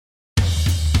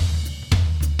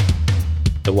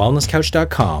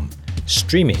thewellnesscouch.com,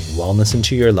 streaming wellness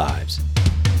into your lives.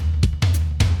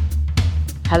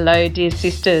 Hello, dear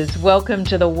sisters. Welcome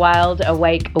to the Wild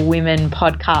Awake Women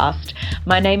podcast.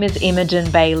 My name is Imogen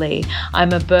Bailey.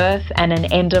 I'm a birth and an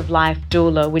end-of-life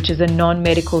doula, which is a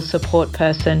non-medical support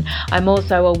person. I'm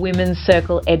also a women's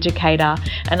circle educator,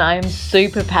 and I am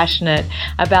super passionate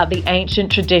about the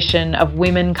ancient tradition of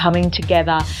women coming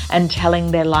together and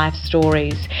telling their life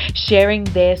stories, sharing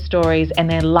their stories and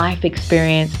their life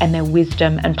experience and their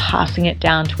wisdom and passing it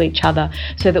down to each other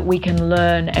so that we can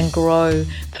learn and grow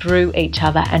through each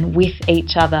other and with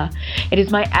each other. It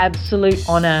is my absolute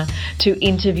honor to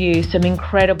interview some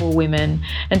incredible women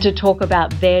and to talk about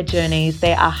their journeys,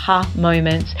 their aha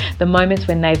moments, the moments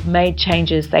when they've made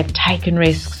changes, they've taken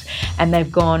risks, and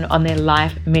they've gone on their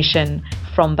life mission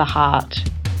from the heart.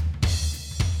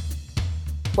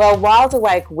 Well, Wild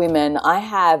Awake Women, I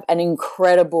have an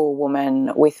incredible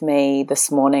woman with me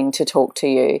this morning to talk to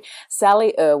you.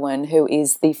 Sally Irwin, who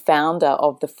is the founder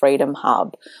of the Freedom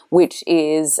Hub, which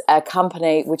is a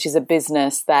company, which is a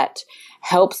business that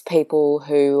helps people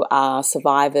who are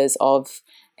survivors of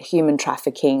human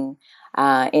trafficking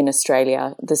in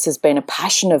Australia. This has been a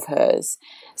passion of hers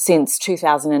since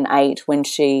 2008 when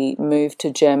she moved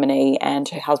to Germany and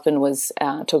her husband was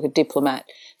took a diplomat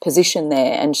position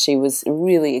there, and she was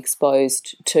really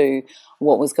exposed to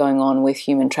what was going on with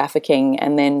human trafficking.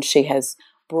 And then she has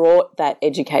brought that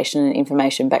education and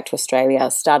information back to Australia,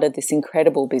 started this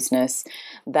incredible business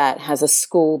that has a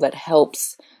school that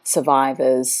helps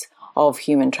survivors of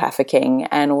human trafficking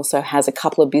and also has a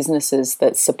couple of businesses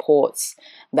that supports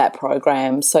that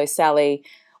program. So Sally,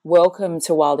 welcome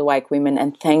to Wild Awake Women,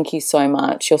 and thank you so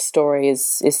much. Your story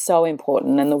is so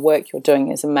important and the work you're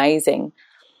doing is amazing.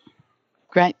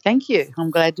 Great, thank you. I'm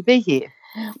glad to be here.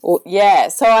 Well, yeah,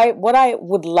 so what I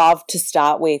would love to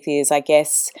start with is, I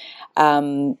guess,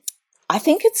 I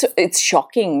think it's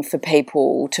shocking for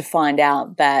people to find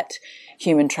out that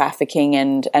human trafficking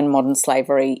and modern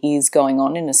slavery is going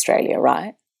on in Australia,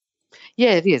 right?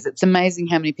 Yeah, it is. It's amazing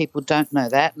how many people don't know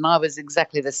that, and I was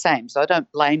exactly the same, so I don't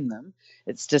blame them.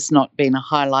 It's just not been a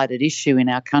highlighted issue in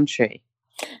our country.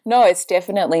 No, it's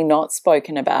definitely not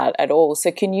spoken about at all.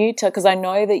 So can you tell, because I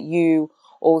know that you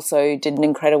also did an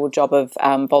incredible job of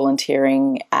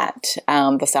volunteering at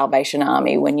the Salvation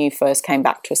Army when you first came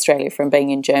back to Australia from being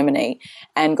in Germany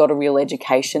and got a real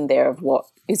education there of what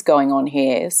is going on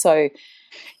here. So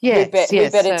yes, we're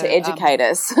better to educate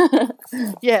us.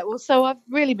 Yeah, well, so I've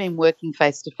really been working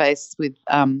face-to-face with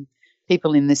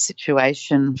people in this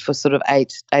situation for sort of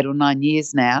eight or 9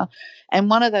 years now. And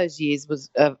one of those years was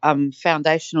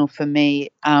foundational for me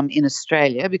in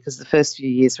Australia, because the first few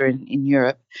years were in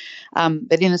Europe.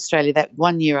 But in Australia, that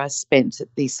 1 year I spent at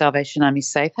the Salvation Army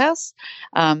Safe House.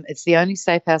 It's the only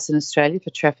safe house in Australia for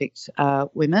trafficked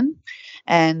women,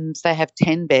 and they have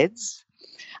 10 beds.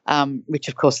 Which,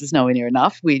 of course, is nowhere near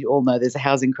enough. We all know there's a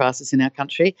housing crisis in our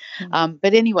country.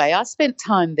 But anyway, I spent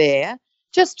time there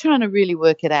just trying to really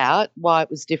work it out, why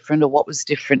it was different or what was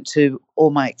different to all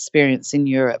my experience in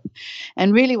Europe.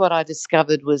 And really what I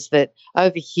discovered was that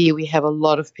over here we have a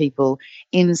lot of people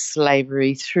in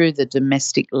slavery through the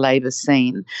domestic labour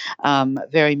scene,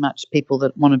 very much people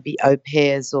that want to be au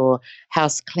pairs or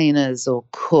house cleaners or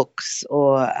cooks,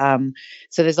 or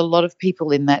so there's a lot of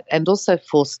people in that, and also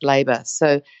forced labour,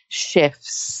 so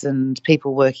chefs and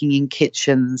people working in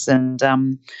kitchens,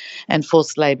 and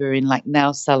forced labour in like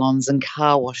nail salons and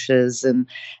car washes and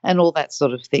all that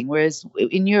sort of thing. Whereas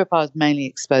in Europe I was mainly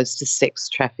exposed to sex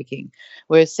trafficking,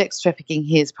 whereas sex trafficking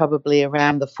here is probably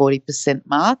around the 40%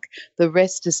 mark. The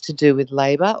rest is to do with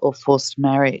labour or forced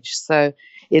marriage. So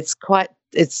it's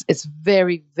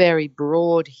very, very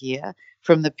broad here,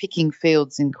 from the picking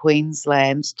fields in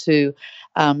Queensland to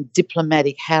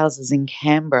diplomatic houses in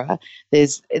Canberra.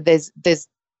 There's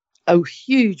a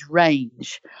huge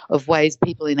range of ways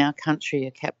people in our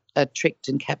country are tricked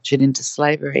and captured into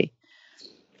slavery.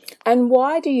 And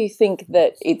why do you think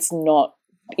that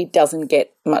it doesn't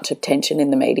get much attention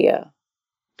in the media?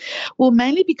 Well,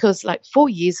 mainly because like 4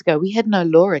 years ago we had no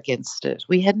law against it.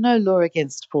 We had no law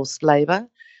against forced labour,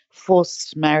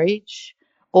 forced marriage,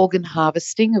 organ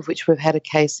harvesting, of which we've had a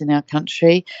case in our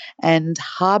country, and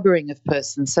harbouring of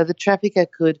persons. So the trafficker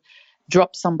could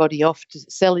drop somebody off to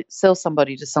sell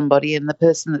somebody to somebody, and the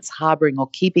person that's harbouring or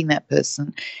keeping that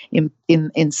person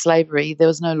in slavery, there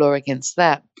was no law against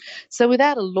that. So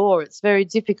without a law, it's very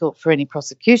difficult for any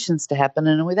prosecutions to happen,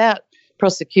 and without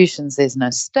prosecutions, there's no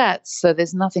stats, so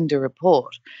there's nothing to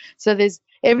report. So there's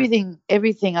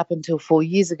everything up until 4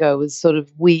 years ago was sort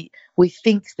of we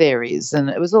think there is, and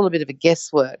it was all a bit of a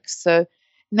guesswork. So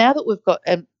now that we've got,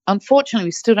 and unfortunately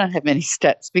we still don't have many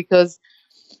stats, because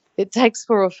it takes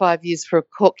 4 or 5 years for a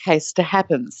court case to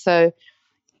happen. So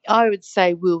I would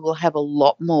say we will have a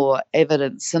lot more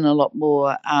evidence and a lot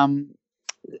more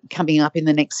coming up in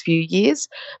the next few years,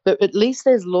 but at least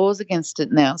there's laws against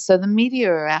it now. So the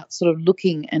media are out sort of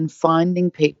looking and finding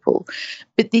people.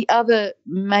 But the other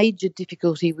major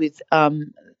difficulty with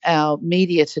our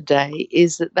media today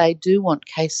is that they do want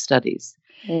case studies.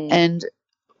 And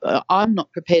I'm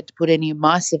not prepared to put any of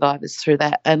my survivors through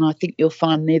that, and I think you'll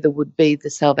find neither would be the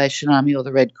Salvation Army or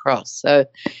the Red Cross. So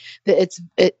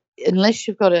unless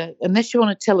you want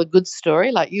to tell a good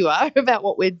story like you are about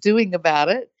what we're doing about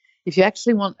it, if you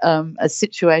actually want a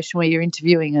situation where you're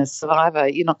interviewing a survivor,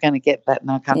 you're not going to get that in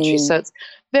our country. So it's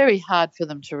very hard for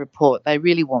them to report. They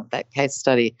really want that case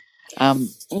study. And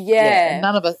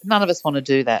none of us want to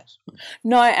do that.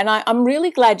 No, and I'm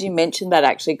really glad you mentioned that,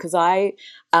 actually, because I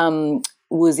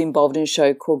was involved in a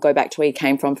show called Go Back to Where You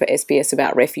Came From for SBS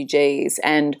about refugees,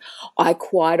 and I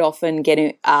quite often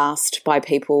get asked by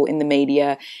people in the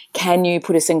media, can you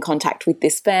put us in contact with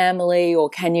this family, or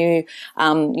can you,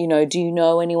 do you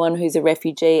know anyone who's a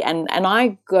refugee? And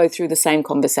I go through the same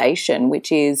conversation, which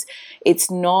is,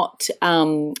 it's not,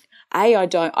 I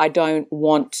don't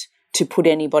want to put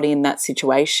anybody in that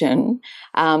situation.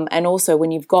 And also, when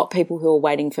you've got people who are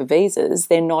waiting for visas,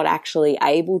 they're not actually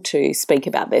able to speak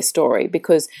about their story,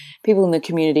 because people in the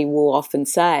community will often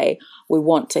say, we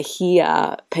want to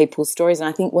hear people's stories. And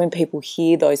I think when people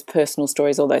hear those personal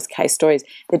stories or those case stories,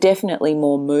 they're definitely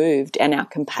more moved and our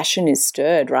compassion is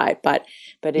stirred, right? But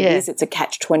it's a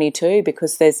catch-22,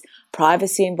 because there's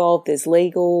privacy involved, there's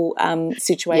legal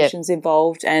situations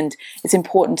involved, and it's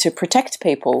important to protect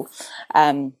people.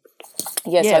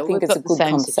 Yes, I think it's a good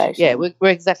conversation. Yeah, we're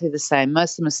exactly the same.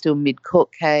 Most of them are still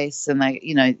mid-court case, and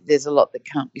there's a lot that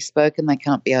can't be spoken. They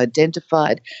can't be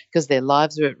identified because their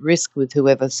lives are at risk with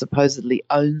whoever supposedly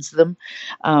owns them.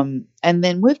 And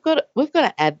then we've got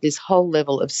to add this whole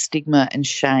level of stigma and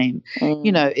shame.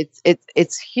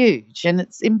 It's huge and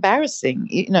it's embarrassing.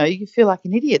 You feel like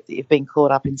an idiot that you've been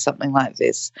caught up in something like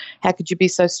this. How could you be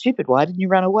so stupid? Why didn't you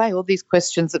run away? All these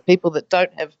questions that people that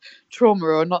don't have trauma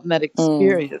or not in that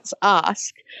experience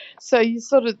ask. So you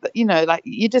sort of,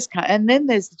 you just can't. And then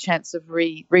there's the chance of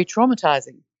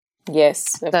re-traumatizing.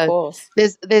 Yes, of course.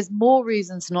 There's more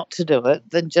reasons not to do it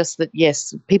than just that,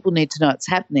 yes, people need to know it's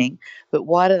happening, but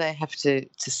why do they have to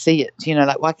see it?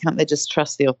 Why can't they just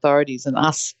trust the authorities and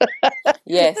us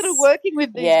yes. that are working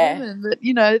with these women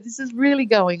that, this is really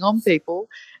going on, people.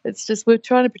 It's just we're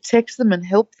trying to protect them and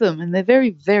help them, and they're very,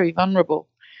 very vulnerable.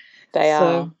 They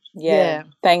are. Yeah.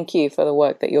 Thank you for the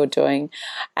work that you're doing.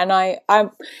 And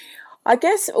I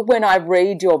guess when I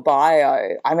read your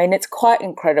bio, I mean, it's quite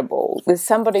incredible. There's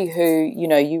somebody who,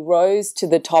 you rose to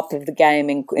the top of the game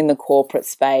in the corporate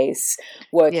space,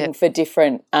 working for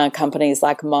different companies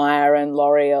like Myer and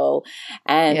L'Oreal.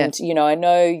 And, I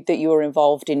know that you were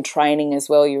involved in training as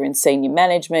well. You're in senior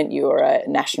management. You were a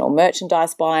national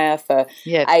merchandise buyer for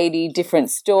 80 different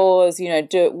stores,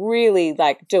 really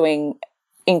doing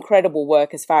incredible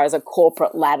work as far as a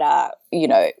corporate ladder,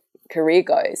 career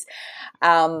goes.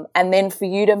 And then for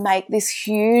you to make this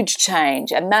huge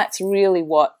change, and that's really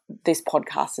what this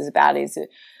podcast is about, is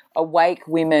awake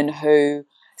women who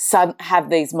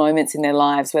have these moments in their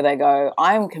lives where they go,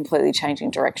 I'm completely changing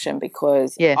direction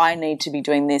because I need to be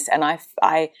doing this, and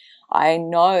I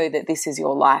know that this is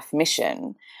your life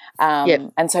mission.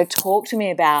 And so talk to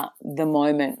me about the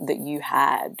moment that you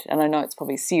had, and I know it's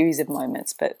probably a series of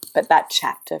moments, but that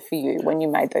chapter for you when you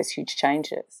made those huge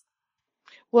changes.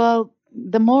 Well,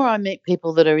 the more I meet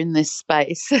people that are in this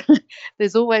space,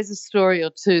 there's always a story or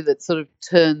two that sort of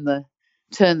turn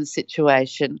the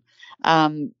situation.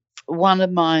 One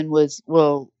of mine was,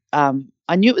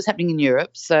 I knew it was happening in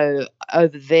Europe, so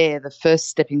over there the first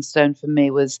stepping stone for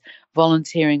me was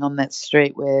volunteering on that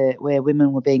street where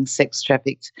women were being sex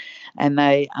trafficked, and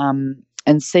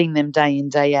and seeing them day in,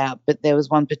 day out. But there was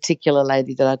one particular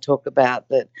lady that I talk about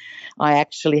that I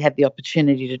actually had the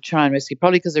opportunity to try and rescue,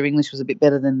 probably because her English was a bit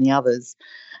better than the others.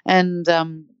 And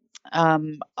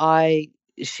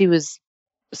she was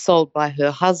sold by her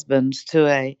husband to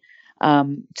a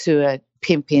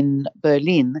pimp in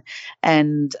Berlin,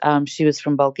 and she was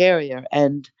from Bulgaria,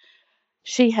 and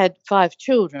she had 5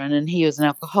 children and he was an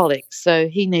alcoholic, so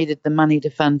he needed the money to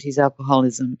fund his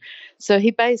alcoholism. So he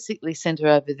basically sent her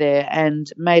over there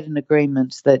and made an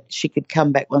agreement that she could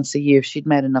come back once a year if she'd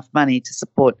made enough money to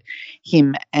support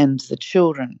him and the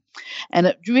children. And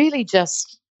it really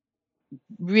just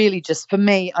for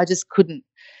me, I just couldn't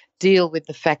deal with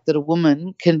the fact that a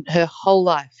woman her whole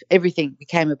life, everything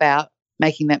became about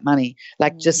making that money.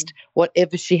 Like just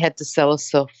whatever she had to sell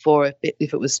herself for,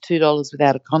 if it was $2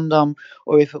 without a condom,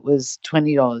 or if it was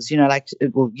 $20,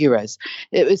 euros.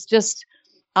 It was just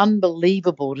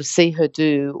unbelievable to see her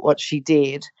do what she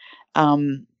did.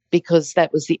 Because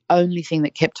that was the only thing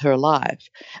that kept her alive,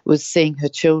 was seeing her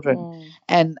children.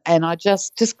 And I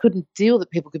just couldn't deal that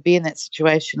people could be in that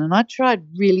situation. And I tried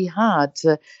really hard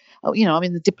to, I'm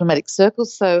in the diplomatic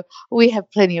circles, so we have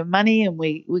plenty of money, and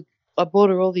I bought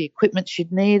her all the equipment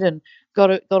she'd need, and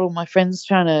got all my friends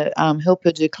trying to help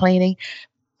her do cleaning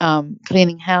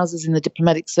houses in the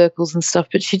diplomatic circles and stuff,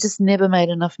 but she just never made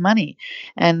enough money,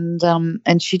 and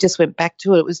she just went back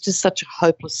to it. It was just such a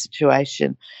hopeless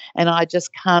situation, and I just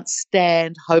can't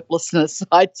stand hopelessness.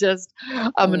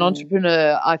 I'm an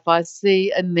entrepreneur. If I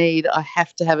see a need, I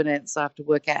have to have an answer. I have to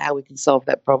work out how we can solve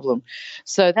that problem.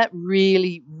 So that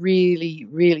really, really,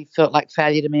 really felt like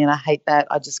failure to me, and I hate that.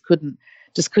 I just couldn't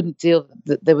deal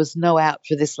that there was no out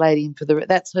for this lady, and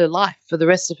that's her life for the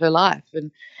rest of her life,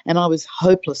 and I was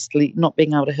hopelessly not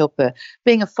being able to help her.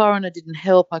 Being a foreigner didn't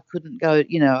help. I couldn't go,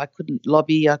 I couldn't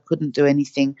lobby, I couldn't do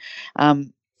anything.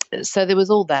 So there was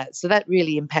all that. So that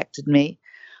really impacted me.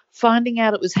 Finding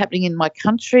out it was happening in my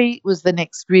country was the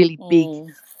next really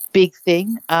big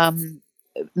thing.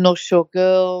 North Shore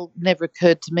girl, never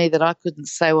occurred to me that I couldn't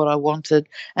say what I wanted,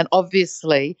 and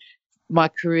obviously my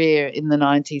career in the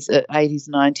 80s,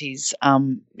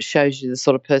 90s shows you the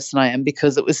sort of person I am,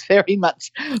 because it was very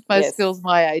much most girls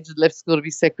my age had left school to be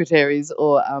secretaries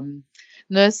or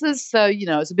nurses. So,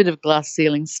 it's a bit of glass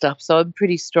ceiling stuff. So I'm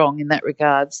pretty strong in that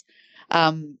regards.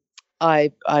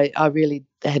 I really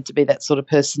had to be that sort of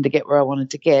person to get where I wanted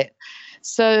to get.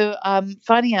 So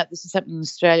finding out this was happening in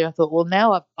Australia, I thought, well,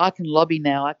 now I can lobby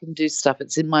now. I can do stuff.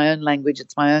 It's in my own language.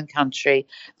 It's my own country.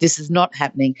 This is not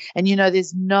happening. And,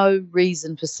 there's no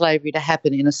reason for slavery to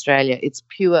happen in Australia. It's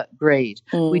pure greed.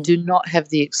 We do not have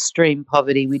the extreme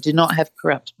poverty. We do not have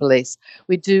corrupt police.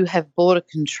 We do have border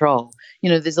control.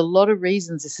 There's a lot of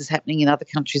reasons this is happening in other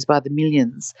countries by the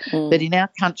millions. But in our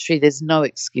country, there's no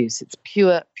excuse. It's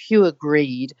pure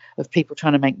greed of people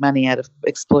trying to make money out of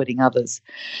exploiting others.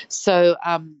 So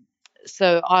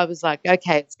I was like,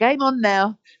 okay, it's game on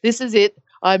now. This is it.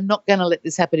 I'm not going to let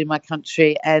this happen in my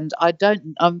country. And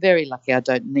I'm very lucky I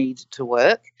don't need to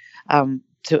work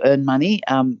to earn money.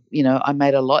 I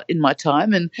made a lot in my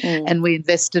time, and we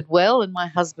invested well, and my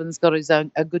husband's got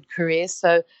a good career.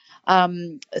 So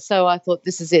I thought,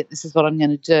 this is it. This is what I'm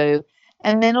going to do.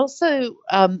 And then also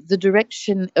the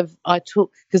direction I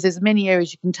took, because there's many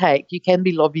areas you can take. You can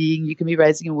be lobbying, you can be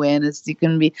raising awareness, you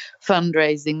can be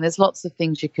fundraising. There's lots of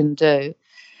things you can do.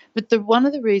 But one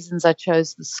of the reasons I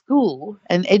chose the school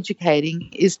and educating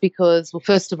is because, well,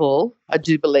 first of all, I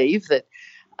do believe that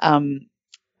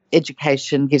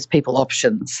education gives people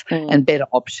options and better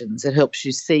options. It helps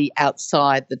you see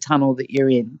outside the tunnel that you're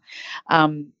in.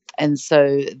 And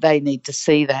so they need to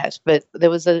see that. But there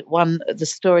was the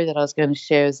story that I was going to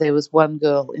share is there was one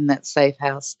girl in that safe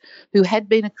house who had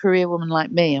been a career woman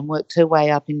like me and worked her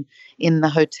way up in the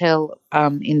hotel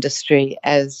industry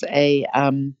as a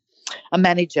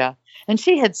manager. And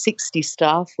she had 60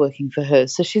 staff working for her.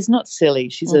 So she's not silly.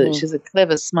 She's a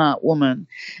clever, smart woman.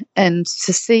 And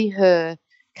to see her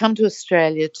come to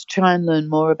Australia to try and learn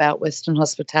more about Western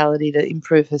hospitality, to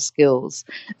improve her skills,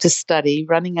 to study,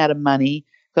 running out of money,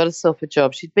 got herself a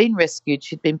job. She'd been rescued.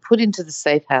 She'd been put into the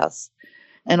safe house.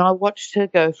 And I watched her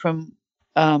go from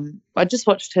a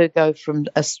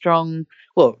strong,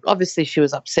 well, obviously she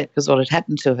was upset because what had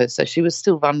happened to her, so she was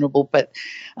still vulnerable, but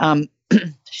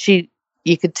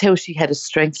you could tell she had a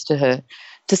strength to her.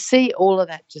 To see all of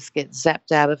that just get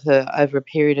zapped out of her over a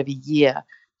period of a year,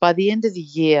 by the end of the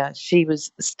year, she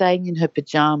was staying in her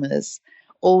pajamas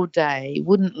all day,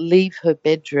 wouldn't leave her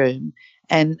bedroom,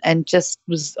 and just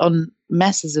was on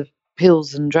masses of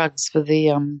pills and drugs for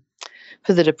the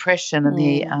depression and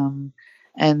the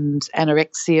and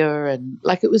anorexia, and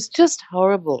like it was just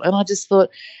horrible. And I just thought,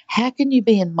 how can you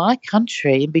be in my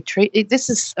country and be treated? This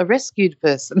is a rescued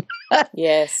person.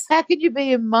 Yes. How can you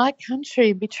be in my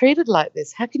country and be treated like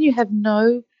this? How can you have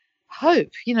no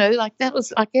hope? Like that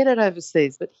was, I get it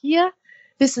overseas, but here,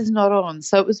 this is not on.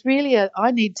 So it was really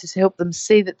I need to help them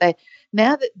see that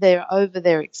now that they're over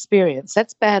their experience,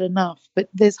 that's bad enough, but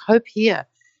there's hope here.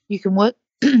 You can work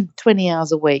 20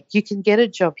 hours a week. You can get a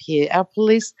job here.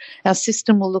 Our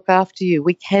system will look after you.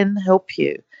 We can help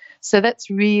you. So that's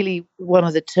really one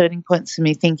of the turning points for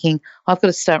me, thinking I've got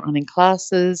to start running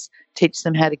classes, teach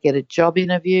them how to get a job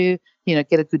interview,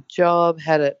 get a good job,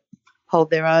 how to hold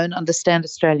their own, understand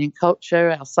Australian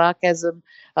culture, our sarcasm,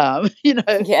 our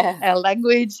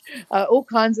language, all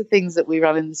kinds of things that we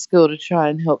run in the school to try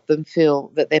and help them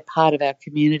feel that they're part of our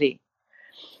community.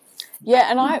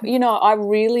 Yeah, and I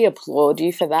really applaud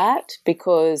you for that,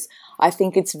 because I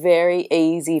think it's very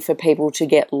easy for people to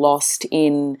get lost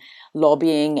in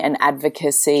lobbying and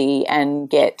advocacy and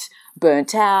get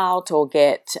burnt out or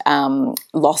get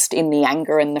lost in the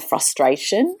anger and the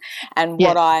frustration. And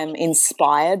what I'm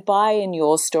inspired by in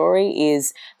your story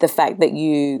is the fact that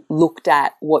you looked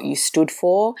at what you stood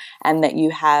for and that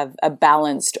you have a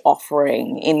balanced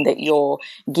offering, in that you're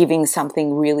giving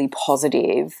something really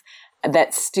positive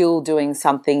that's still doing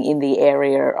something in the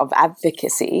area of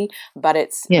advocacy, but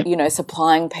it's,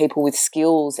 supplying people with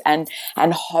skills and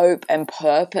hope and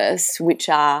purpose, which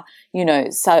are,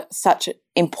 such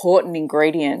important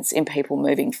ingredients in people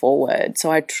moving forward.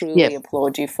 So I truly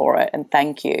applaud you for it, and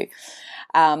thank you.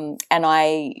 And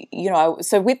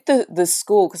so with the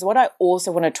school, because what I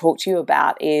also want to talk to you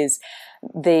about is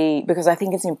because I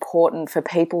think it's important for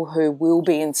people who will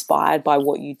be inspired by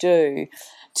what you do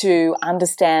to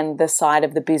understand the side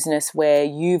of the business where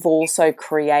you've also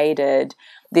created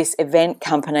this event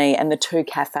company and the 2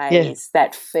 cafes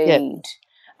that feed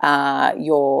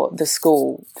the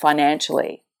school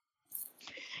financially.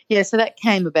 Yeah, so that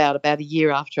came about a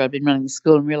year after I'd been running the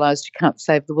school and realised you can't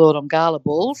save the world on gala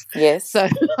balls. Yes. So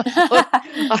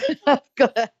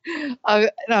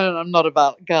I'm not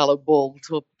a gala ball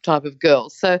type of girl.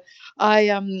 So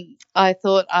I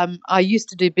thought I used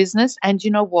to do business, and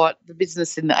you know what? The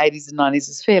business in the 80s and 90s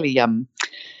is fairly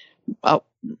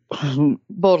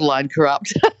borderline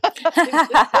corrupt.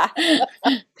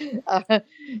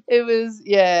 It was,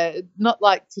 not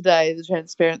like today. The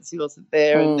transparency wasn't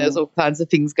there, and there's all kinds of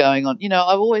things going on.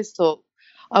 I've always thought,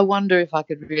 I wonder if I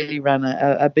could really run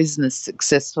a business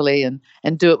successfully and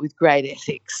do it with great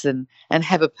ethics and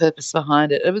have a purpose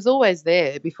behind it. It was always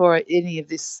there before any of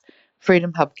this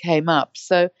Freedom Hub came up.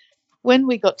 So when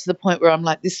we got to the point where I'm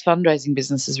like, this fundraising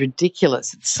business is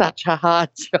ridiculous, it's such a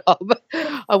hard job,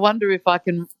 I wonder if I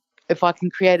can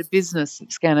create a business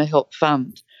that's going to help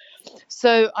fund.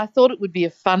 So I thought it would be a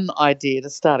fun idea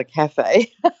to start a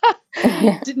cafe.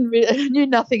 Knew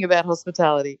nothing about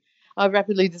hospitality. I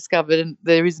rapidly discovered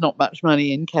there is not much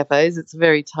money in cafes. It's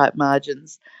very tight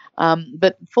margins.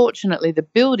 But fortunately, the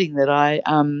building that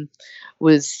I'm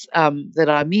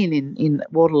in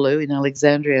Waterloo, in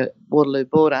Alexandria, Waterloo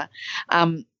border,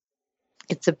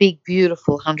 it's a big,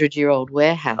 beautiful 100-year-old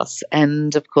warehouse,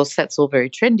 and of course that's all very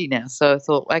trendy now. So I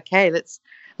thought, okay, let's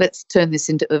turn this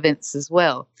into events as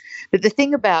well. But the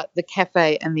thing about the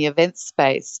cafe and the event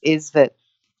space is that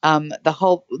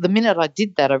the minute I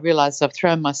did that, I realised I've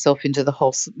thrown myself into the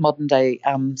whole modern day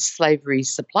slavery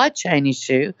supply chain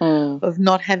issue of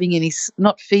not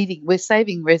feeding.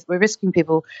 We're rescuing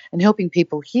people and helping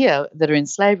people here that are in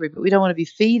slavery, but we don't want to be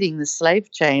feeding the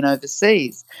slave chain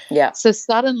overseas. Yeah. So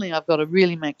suddenly I've got to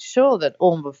really make sure that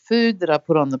all the food that I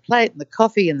put on the plate and the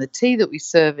coffee and the tea that we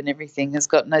serve and everything has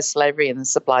got no slavery in the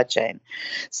supply chain.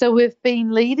 So we've been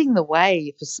leading the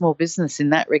way for small business in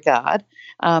that regard,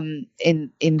 in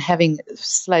having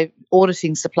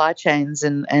auditing supply chains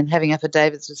and having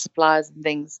affidavits with suppliers and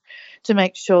things to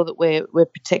make sure that we're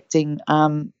protecting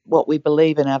what we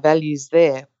believe in, our values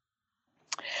there.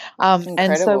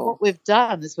 And so what we've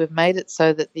done is we've made it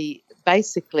so that the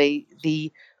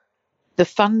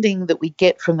funding that we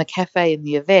get from the cafe and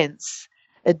the events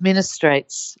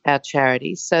administrates our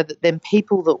charity, so that then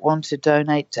people that want to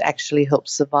donate to actually help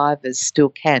survivors still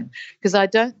can. Because I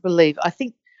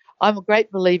think I'm a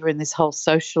great believer in this whole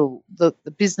the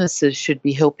businesses should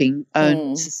be helping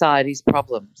own society's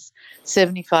problems.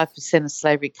 75% of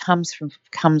slavery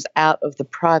comes out of the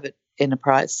private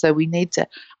enterprise, so we need to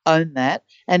own that,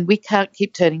 and we can't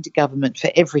keep turning to government for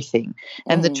everything.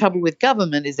 And the trouble with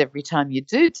government is every time you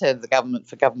do turn to the government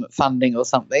for government funding or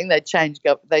something, they change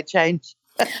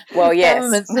well, yes.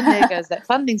 governments, and there goes that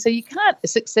funding. So you can't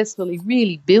successfully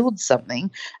really build something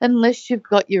unless you've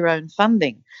got your own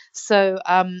funding. So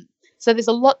there's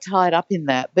a lot tied up in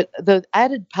that. But the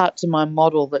added part to my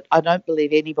model that I don't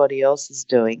believe anybody else is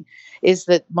doing is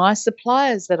that my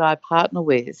suppliers that I partner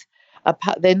with,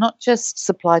 they're not just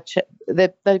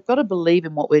they've got to believe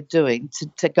in what we're doing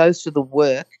to go through the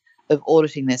work of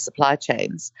auditing their supply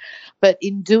chains. But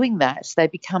in doing that, they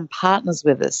become partners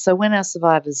with us. So when our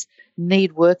survivors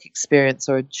need work experience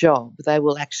or a job, they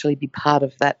will actually be part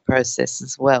of that process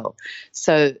as well.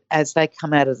 So as they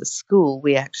come out of the school,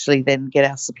 we actually then get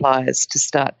our suppliers to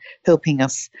start helping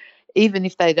us, even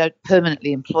if they don't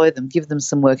permanently employ them, give them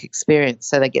some work experience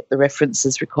so they get the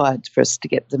references required for us to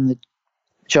get them the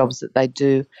jobs that they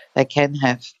can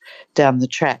have down the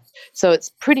track. So it's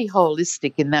pretty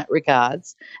holistic in that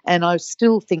regards. And I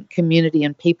still think community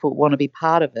and people want to be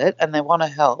part of it and they want to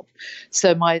help.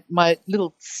 So my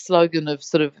little slogan of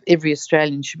sort of every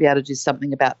Australian should be able to do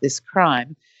something about this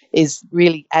crime is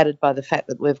really added by the fact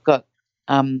that we've got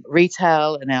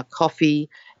retail and our coffee.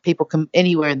 People can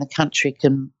anywhere in the country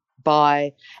can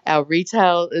buy our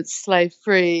retail. It's slave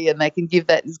free, and they can give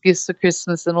that as gifts for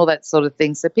Christmas and all that sort of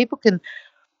thing. So people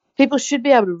should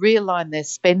be able to realign their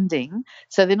spending,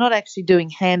 so they're not actually doing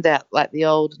handout like the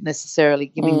old, necessarily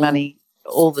giving money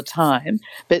all the time.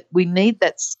 But we need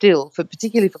that still,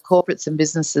 particularly for corporates and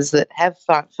businesses that have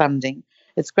funding.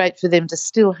 It's great for them to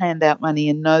still hand out money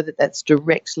and know that that's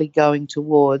directly going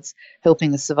towards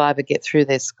helping the survivor get through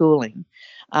their schooling.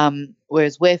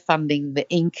 Whereas we're funding the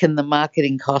ink and the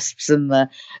marketing costs and the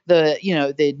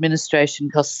administration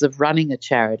costs of running a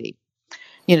charity.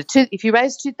 If you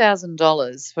raise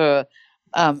 $2,000 for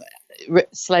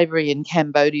slavery in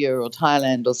Cambodia or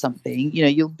Thailand or something,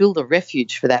 you'll build a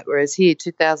refuge for that. Whereas here,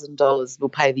 $2,000 will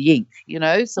pay the ink.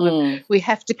 So we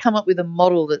have to come up with a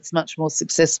model that's much more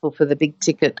successful for the big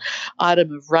ticket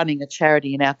item of running a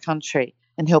charity in our country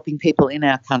and helping people in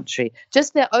our country.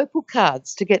 Just our Opal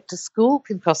cards to get to school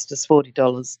can cost us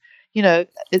 $40.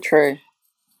 True.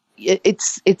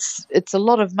 It's a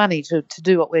lot of money to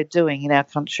do what we're doing in our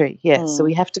country. Yeah, so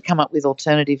we have to come up with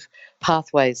alternative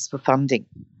pathways for funding.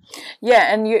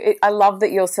 Yeah, and I love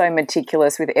that you're so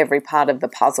meticulous with every part of the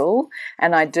puzzle,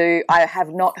 and I have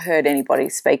not heard anybody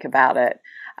speak about it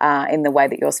in the way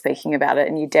that you're speaking about it,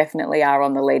 and you definitely are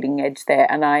on the leading edge there.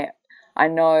 And I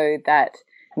know that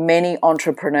many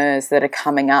entrepreneurs that are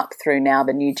coming up through now,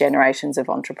 the new generations of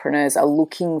entrepreneurs, are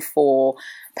looking for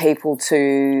people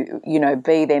to,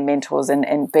 be their mentors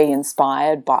and be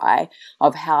inspired by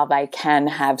of how they can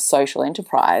have social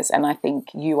enterprise. And I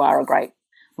think you are a great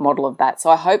model of that.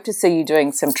 So I hope to see you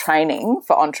doing some training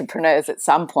for entrepreneurs at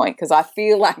some point, because I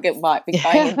feel like it might be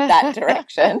going in that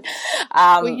direction.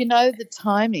 Well, the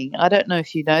timing, I don't know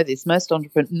if you know this, most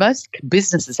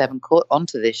businesses haven't caught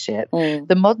onto this yet.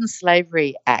 The Modern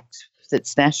Slavery Act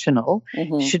that's national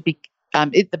should be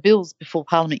the bill's before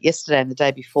Parliament yesterday and the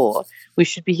day before. We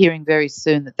should be hearing very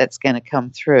soon that that's going to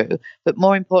come through. But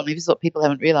more importantly, this is what people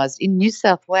haven't realised. In New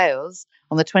South Wales,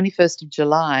 on the 21st of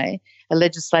July, a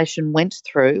legislation went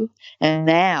through, and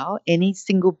now any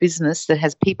single business that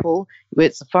has people, whether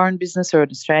it's a foreign business or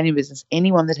an Australian business,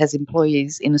 anyone that has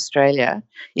employees in Australia,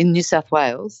 in New South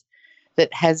Wales,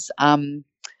 that has a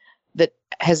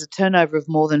turnover of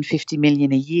more than 50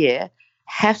 million a year,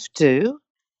 have to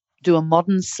do a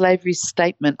modern slavery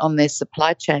statement on their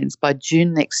supply chains by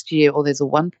June next year, or there's a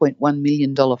 $1.1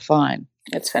 million fine.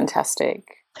 It's fantastic.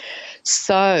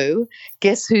 So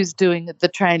guess who's doing the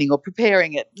training or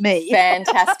preparing it? Me.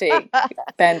 Fantastic.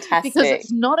 Fantastic. Because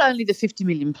it's not only the 50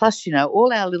 million plus,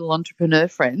 all our little entrepreneur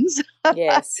friends.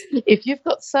 Yes. If you've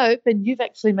got soap and you've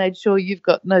actually made sure you've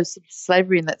got no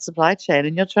slavery in that supply chain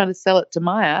and you're trying to sell it to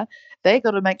Maya, they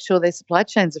got to make sure their supply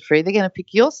chains are free. They're going to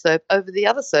pick your soap over the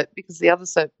other soap because the other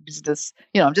soap business,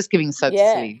 I'm just giving soap a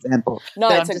silly example. No,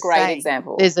 it's a great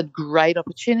example. There's a great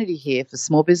opportunity here for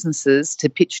small businesses to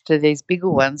pitch to these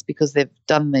bigger ones because they've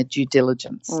done their due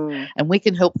diligence. And we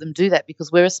can help them do that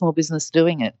because we're a small business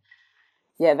doing it.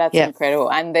 Yeah, that's incredible.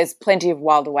 And there's plenty of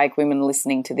Wild Awake women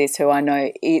listening to this who I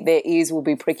know their ears will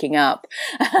be pricking up.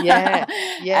 Yeah.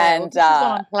 And this is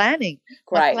what I'm planning.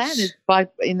 Great. My plan is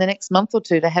in the next month or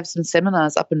two to have some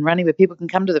seminars up and running where people can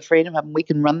come to the Freedom Hub and we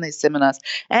can run these seminars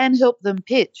and help them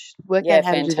pitch, work out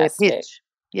how to do their pitch.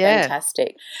 Yeah.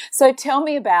 Fantastic. So tell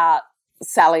me about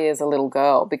Sally as a little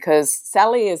girl, because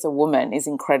Sally as a woman is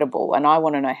incredible and I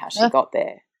want to know how she got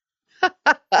there.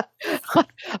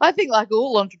 I think, like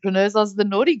all entrepreneurs, I was the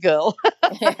naughty girl.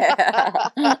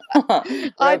 I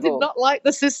did not like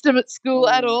the system at school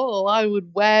at all. I would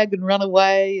wag and run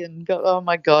away and go, oh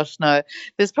my gosh, no.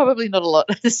 There's probably not a lot.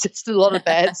 There's just a lot of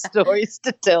bad stories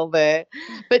to tell there.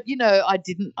 But I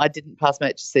didn't pass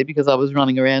my HSC because I was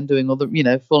running around doing all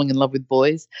the, falling in love with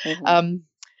boys. And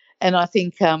I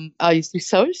think I used to be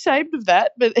so ashamed of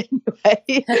that. But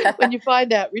anyway, when you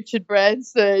find out Richard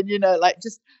Branson,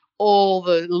 just all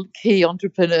the key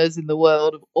entrepreneurs in the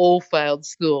world have all failed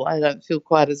school, I don't feel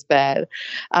quite as bad.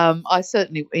 I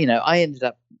certainly, I ended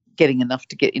up getting enough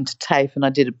to get into TAFE, and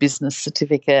I did a business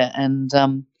certificate and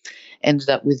ended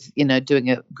up with, doing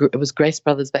it was Grace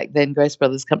Brothers back then, Grace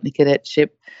Brothers Company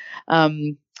Cadetship.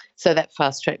 So that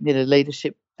fast-tracked me to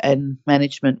leadership and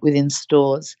management within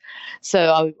stores.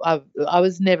 So I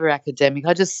was never academic.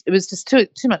 It was just too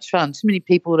much fun, too many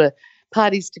people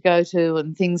parties to go to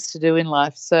and things to do in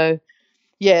life. So,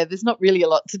 Yeah, there's not really a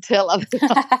lot to tell other than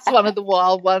it's one of the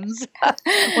wild ones. One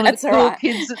of That's the all cool right.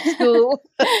 kids at school.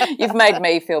 You've made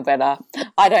me feel better.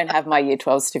 I don't have my Year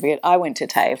 12 certificate. I went to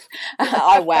TAFE.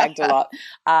 I wagged a lot.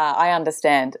 I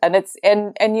understand. And it's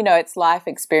it's life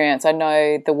experience. I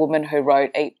know the woman who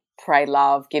wrote Eat, Pray,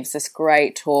 Love gives this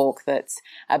great talk that's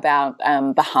about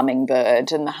the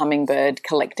hummingbird, and the hummingbird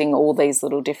collecting all these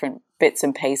little different bits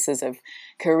and pieces of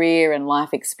career and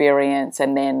life experience,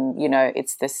 and then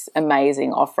it's this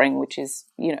amazing offering, which is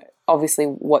obviously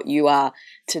what you are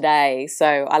today. So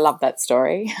I love that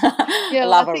story. Yeah, I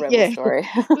love a rebel story.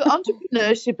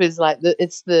 Entrepreneurship is like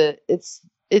it's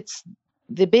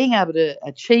the being able to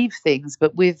achieve things,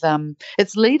 but with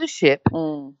it's leadership,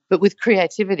 but with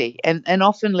creativity, and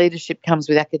often leadership comes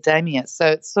with academia. So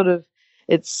it's sort of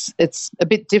it's a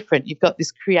bit different. You've got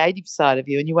this creative side of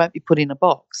you, and you won't be put in a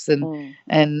box,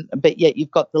 but yet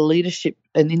you've got the leadership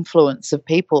and influence of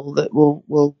people that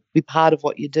will be part of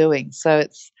what you're doing. So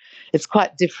it's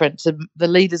quite different to the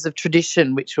leaders of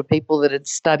tradition, which were people that had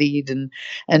studied and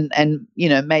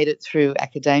made it through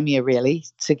academia really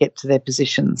to get to their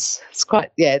positions. It's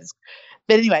quite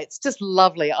but anyway, it's just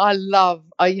lovely.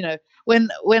 When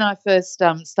I first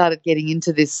started getting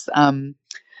into this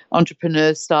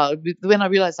entrepreneur style, when I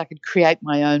realized I could create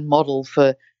my own model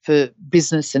for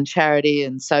business and charity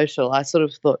and social, I sort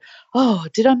of thought, oh,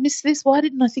 did I miss this? Why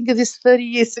didn't I think of this 30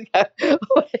 years ago?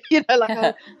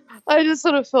 I just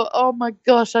sort of thought, oh my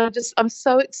gosh, I'm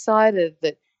so excited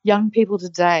that young people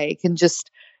today can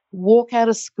just walk out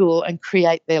of school and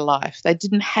create their life. They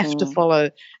didn't have to follow,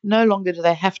 no longer do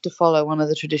they have to follow one of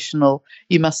the traditional,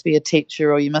 you must be a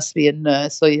teacher or you must be a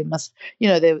nurse or you must,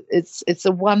 it's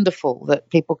a wonderful that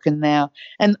people can now.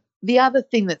 And the other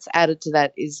thing that's added to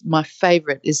that is my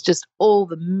favorite is just all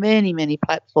the many, many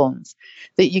platforms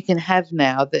that you can have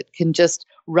now that can just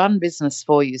run business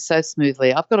for you so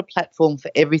smoothly. I've got a platform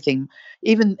for everything.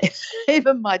 Even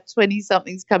my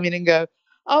 20-somethings come in and go,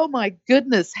 oh my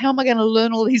goodness, how am I going to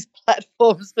learn all these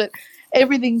platforms? But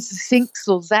everything syncs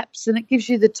or zaps, and it gives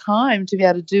you the time to be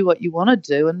able to do what you want to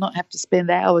do and not have to spend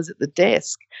hours at the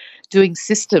desk doing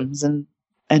systems and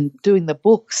doing the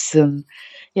books. And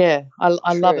I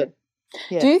love it.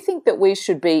 Yeah. Do you think that we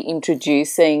should be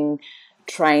introducing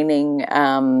training,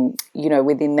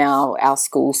 within our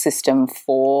school system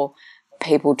for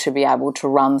people to be able to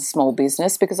run small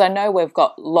business? Because I know we've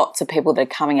got lots of people that are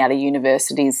coming out of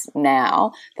universities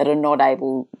now that are not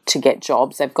able to get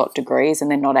jobs. They've got degrees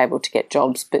and they're not able to get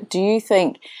jobs. But do you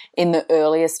think in the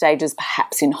earlier stages,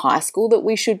 perhaps in high school, that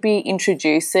we should be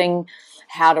introducing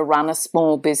how to run a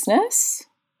small business?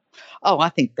 Oh, I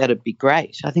think that'd be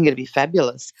great. I think it'd be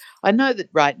fabulous. I know that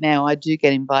right now I do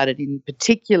get invited in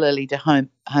particularly to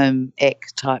home ec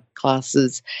type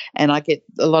classes, and I get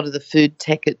a lot of the food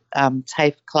tech at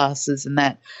TAFE classes and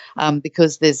that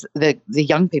because there's the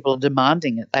young people are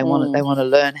demanding it. They want to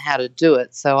learn how to do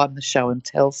it. So I'm the show and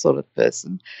tell sort of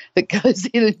person that goes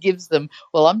in and gives them,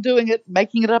 well, I'm doing it,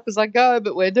 making it up as I go,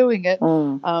 but we're doing it.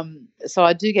 So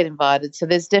I do get invited. So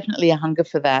there's definitely a hunger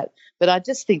for that. But I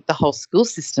just think the whole school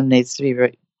system needs to be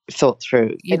thought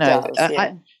through.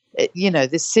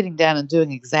 This sitting down and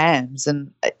doing exams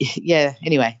and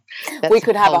anyway. We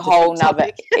could have a whole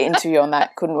nother interview on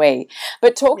that, couldn't we?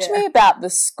 But talk to me about the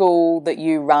school that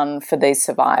you run for these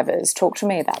survivors. Talk to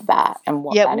me about that and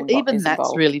what that even that's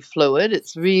involved. Really fluid.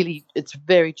 It's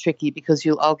very tricky because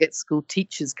I'll get school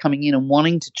teachers coming in and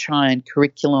wanting to try and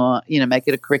make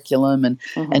it a curriculum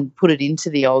and put it into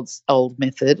the old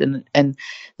method and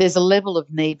there's a level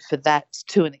of need for that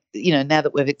too, now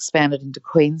that we've expanded into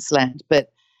Queensland,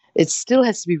 but it still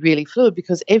has to be really fluid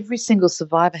because every single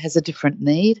survivor has a different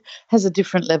need, has a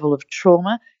different level of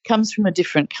trauma, comes from a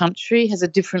different country, has a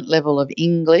different level of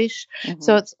English.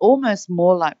 So it's almost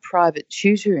more like private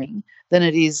tutoring than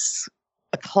it is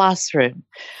a classroom.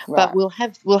 Right. But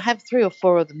we'll have 3 or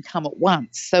 4 of them come at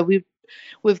once. So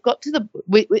we've got to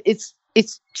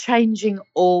it's changing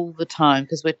all the time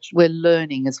because we're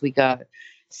learning as we go.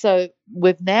 So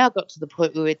we've now got to the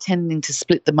point where we're tending to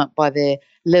split them up by their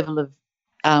level of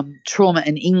trauma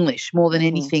and English more than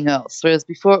anything else. Whereas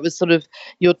before it was sort of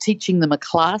you're teaching them a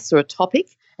class or a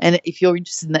topic, and if you're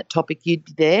interested in that topic, you'd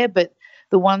be there. But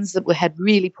the ones that had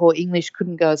really poor English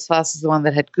couldn't go as fast as the one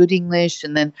that had good English.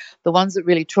 And then the ones that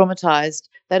really traumatized,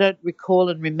 they don't recall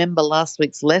and remember last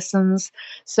week's lessons.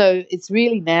 So it's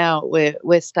really now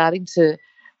we're starting to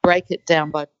break it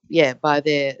down by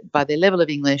their level of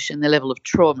English and their level of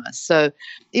trauma. So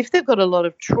if they've got a lot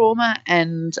of trauma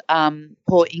and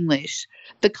poor English,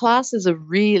 the classes are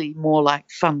really more like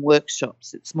fun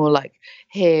workshops. It's more like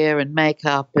hair and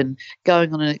makeup and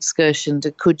going on an excursion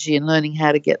to Coogee and learning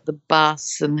how to get the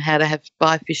bus and how to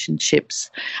buy fish and chips.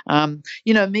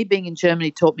 Me being in Germany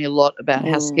taught me a lot about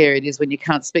how scary it is when you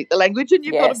can't speak the language and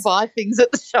you've got to buy things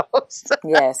at the shops.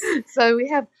 Yes. So we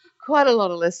have quite a lot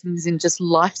of lessons in just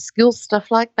life skills, stuff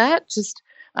like that, just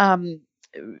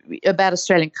about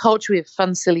Australian culture. We have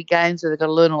fun, silly games where they've got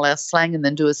to learn all our slang and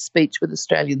then do a speech with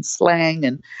Australian slang,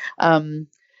 and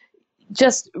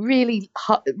just really,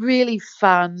 really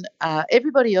fun.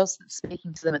 Everybody else that's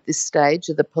speaking to them at this stage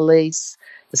are the police,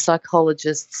 the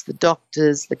psychologists, the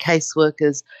doctors, the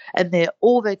caseworkers, and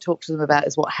all they talk to them about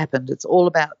is what happened. It's all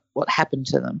about what happened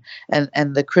to them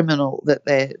and the criminal that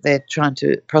they're trying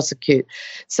to prosecute.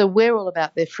 So we're all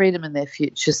about their freedom and their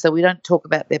future. So we don't talk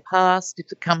about their past.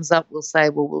 If it comes up, we'll say,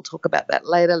 well, we'll talk about that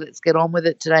later. Let's get on with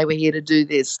it. Today we're here to do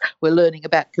this. We're learning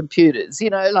about computers,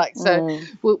 so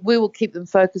we will keep them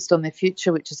focused on their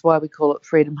future, which is why we call it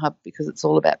Freedom Hub, because it's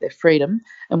all about their freedom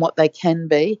and what they can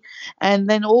be. And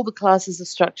then all the classes are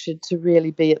structured to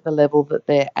really be at the level that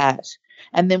they're at.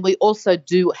 And then we also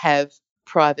do have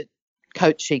private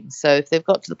coaching. So if they've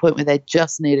got to the point where they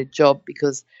just need a job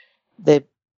because they're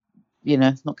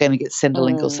not going to get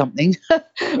Centrelink or something,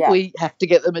 we have to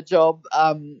get them a job.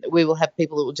 We will have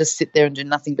people that will just sit there and do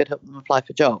nothing but help them apply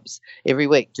for jobs every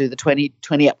week, do the 20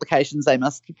 applications they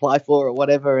must apply for or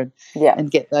whatever,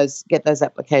 and get those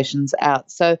applications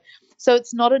out. So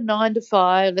it's not a 9 to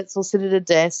 5, let's all sit at a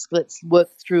desk, let's work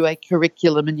through a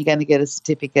curriculum and you're going to get a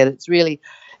certificate.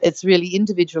 It's really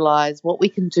individualised, what we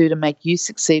can do to make you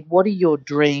succeed. What are your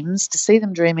dreams? To see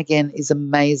them dream again is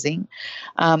amazing.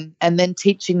 And then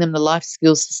teaching them the life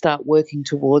skills to start working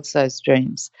towards those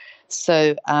dreams.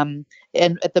 So, and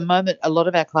at the moment, a lot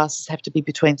of our classes have to be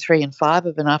between 3 and 5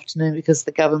 of an afternoon because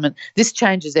the government, this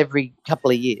changes every couple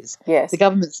of years. Yes. The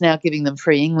government's now giving them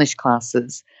free English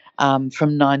classes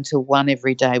from 9 till 1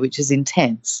 every day, which is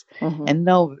intense. Mm-hmm. And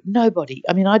nobody,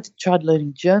 I tried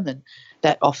learning German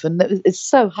that often. It's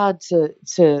so hard to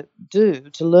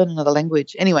learn another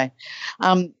language. Anyway,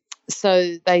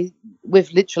 so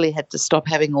we've literally had to stop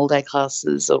having all-day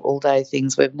classes or all-day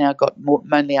things. We've now got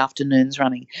mainly afternoons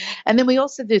running. And then we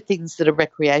also do things that are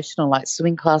recreational, like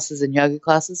swimming classes and yoga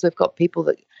classes. We've got people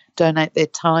that donate their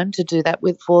time to do that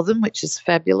for them, which is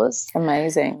fabulous.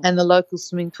 Amazing. And the local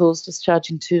swimming pool's just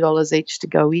charging $2 each to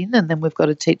go in, and then we've got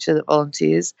a teacher that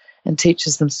volunteers and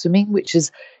teaches them swimming, which is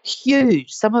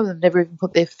huge. Some of them never even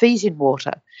put their feet in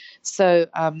water. So,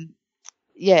 and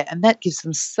that gives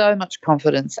them so much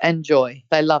confidence and joy.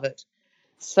 They love it.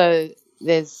 So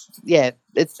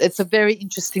it's a very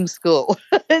interesting school.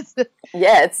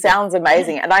 Yeah, it sounds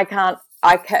amazing. And I can't,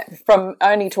 from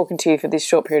only talking to you for this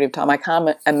short period of time, I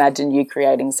can't imagine you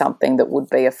creating something that would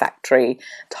be a factory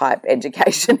type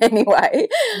education anyway.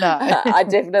 No. I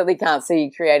definitely can't see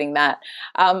you creating that.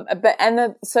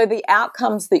 So the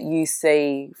outcomes that you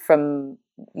see from,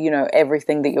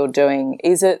 everything that you're doing,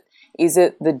 is it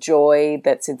the joy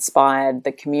that's inspired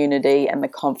the community and the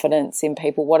confidence in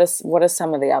people? What are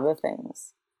some of the other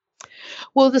things?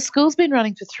 Well, the school's been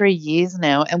running for 3 years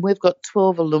now, and we've got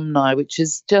 12 alumni, which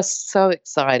is just so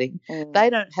exciting. They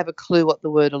don't have a clue what the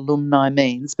word alumni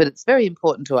means, but it's very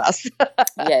important to us.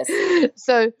 Yes.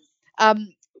 So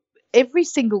every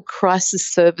single crisis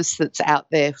service that's out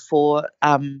there for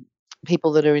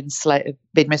people that are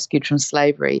been rescued from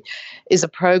slavery is a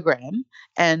program,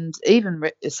 and even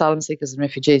asylum seekers and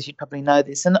refugees, you'd probably know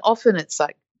this, and often it's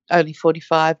like only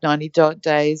 45, 90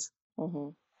 days. Mm-hmm.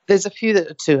 There's a few that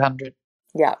are 200.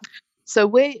 Yeah. So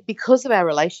because of our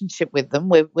relationship with them,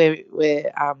 we're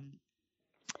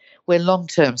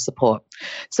long-term support.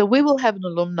 So we will have an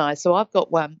alumni. So I've got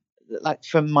one like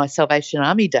from my Salvation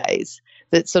Army days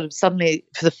that sort of suddenly,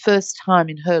 for the first time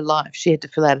in her life, she had to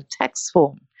fill out a tax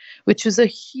form, which was a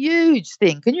huge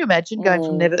thing. Can you imagine going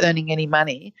from never earning any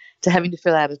money to having to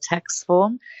fill out a tax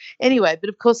form? Anyway, but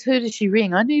of course, who does she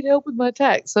ring? I need help with my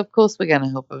tax. So of course, we're going to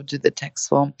help her do the tax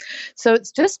form. So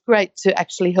it's just great to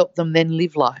actually help them then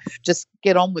live life, just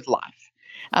get on with life,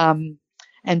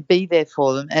 and be there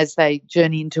for them as they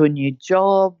journey into a new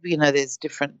job. There's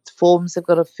different forms they've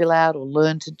got to fill out or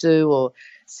learn to do, or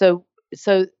so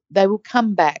they will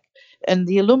come back. And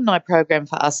the alumni program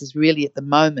for us is really at the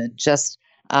moment just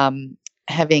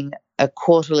having a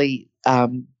quarterly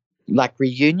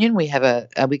reunion. We have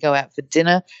we go out for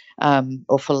dinner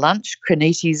or for lunch.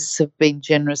 Cranites have been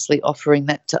generously offering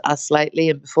that to us lately,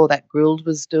 and before that, Grilled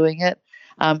was doing it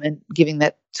and giving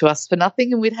that to us for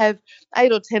nothing, and we'd have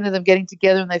 8 or 10 of them getting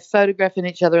together, and they photographing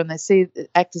each other, and they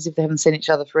act as if they haven't seen each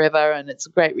other forever, and it's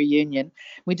a great reunion.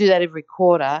 We do that every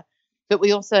quarter, but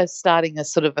we also starting a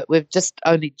sort of, we've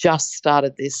only just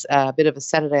started this bit of a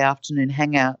Saturday afternoon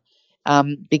hangout,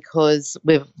 because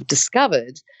we've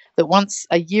discovered that once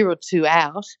a year or two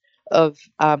out of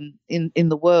in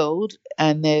the world,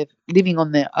 and they're living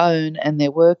on their own and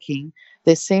they're working,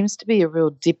 there seems to be a real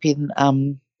dip in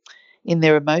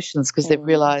their emotions, because they've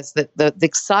realised that the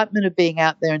excitement of being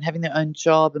out there and having their own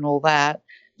job and all that,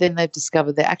 then they've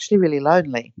discovered they're actually really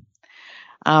lonely.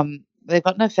 They've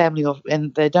got no family,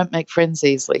 and they don't make friends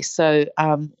easily. So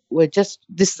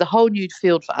this is a whole new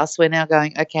field for us. We're now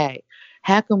going, okay,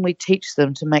 how can we teach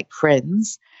them to make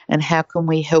friends, and how can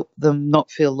we help them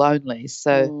not feel lonely?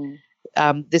 So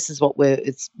this is what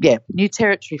it's new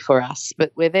territory for us,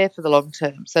 but we're there for the long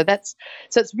term. So it's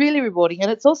really rewarding, and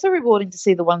it's also rewarding to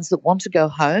see the ones that want to go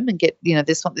home and get, they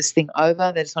just want this thing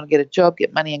over. They just want to get a job,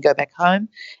 get money, and go back home.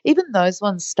 Even those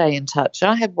ones stay in touch.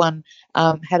 I had one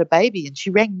had a baby, and she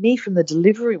rang me from the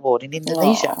delivery ward in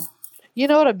Indonesia. Oh. You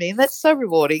know what I mean? That's so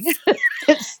rewarding.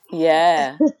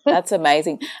 Yeah, that's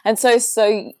amazing. And so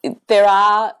there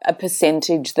are a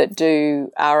percentage that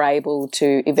are able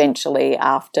to eventually,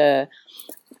 after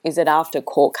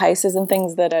court cases and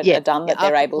things that are done, that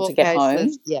they're able to get home?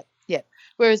 Yeah.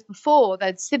 Whereas before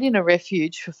they'd sit in a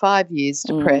refuge for 5 years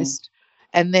depressed,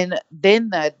 and then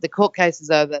the court case is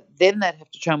over, then they'd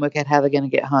have to try and work out how they're going to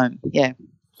get home. Yeah.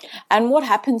 And what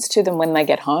happens to them when they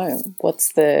get home? Are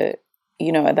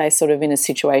they sort of in a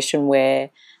situation where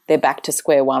they're back to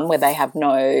square one, where they have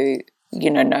no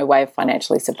way of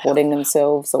financially supporting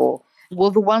themselves? Or well,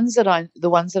 the ones that I've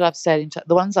stayed in touch,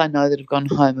 the ones I know that have gone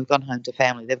home to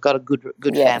family. They've got a good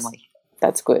family.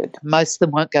 That's good. Most of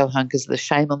them won't go home because of the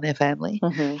shame on their family,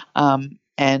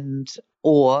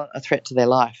 or a threat to their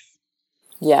life.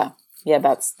 Yeah,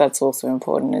 that's also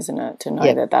important, isn't it? To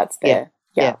know that that's there.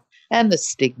 Yeah. And the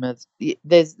stigma.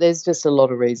 There's just a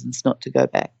lot of reasons not to go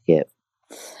back. Yeah.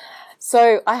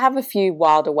 So I have a few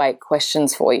Wild Awake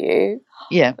questions for you.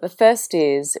 Yeah. The first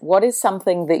is, what is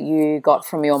something that you got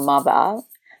from your mother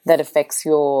that affects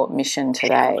your mission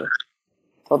today,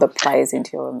 or that plays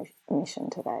into your mission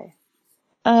today?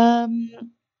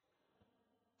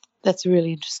 That's a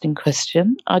really interesting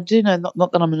question. I do know,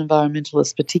 not that I'm an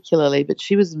environmentalist particularly, but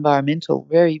she was environmental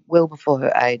very well before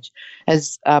her age.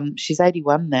 As she's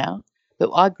 81 now.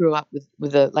 But I grew up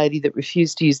with a lady that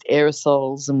refused to use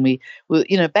aerosols, and we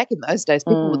back in those days,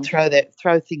 people would throw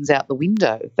things out the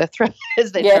window. They throw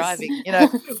as they're driving.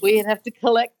 We'd have to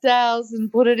collect ours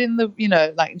and put it in the,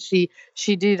 and she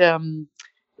did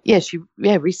she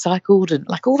recycled and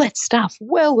like all that stuff.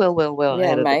 Well.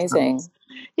 Yeah, amazing.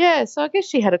 Yeah, so I guess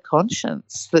she had a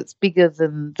conscience that's bigger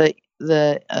than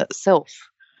the self.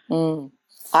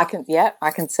 I can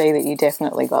see that you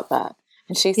definitely got that.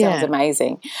 And she sounds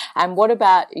amazing. And what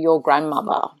about your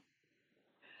grandmother?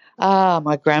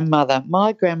 My grandmother.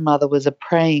 My grandmother was a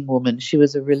praying woman. She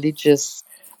was a religious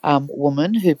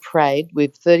woman who prayed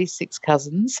with 36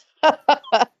 cousins.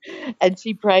 And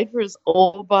she prayed for us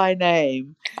all by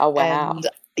name. Oh, wow.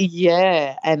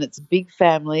 And it's a big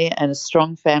family and a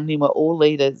strong family. We're all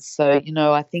leaders. So, I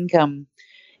think,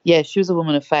 she was a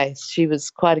woman of faith. She was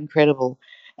quite incredible.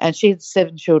 And she had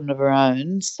 7 children of her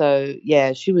own. So,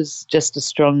 she was just a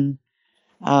strong,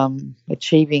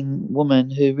 achieving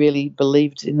woman who really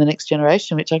believed in the next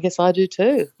generation, which I guess I do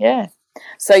too. Yeah.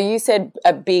 So you said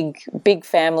a big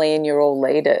family and you're all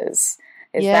leaders.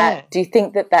 Do you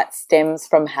think that stems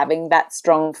from having that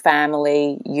strong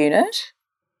family unit?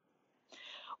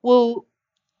 Well,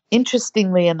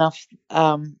 interestingly enough,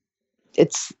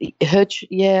 it's her.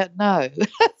 No.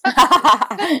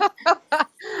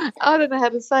 I don't know how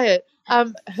to say it.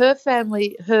 Her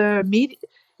family, her immediate,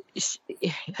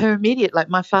 like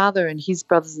my father and his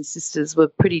brothers and sisters were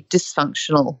pretty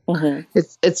dysfunctional. Mm-hmm.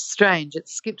 It's strange. It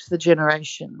skipped the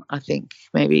generation, I think,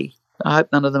 maybe. I hope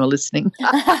none of them are listening.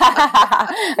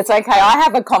 It's okay. I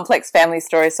have a complex family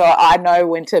story, so I know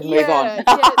when to move on.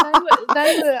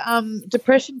 They were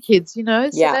depression kids,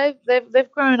 So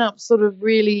they've grown up sort of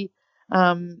really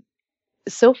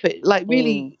selfish, like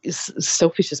really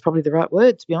selfish is probably the right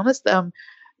word, to be honest.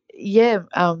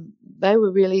 They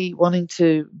were really wanting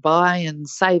to buy and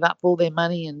save up all their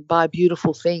money and buy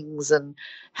beautiful things and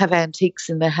have antiques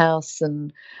in their house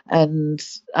and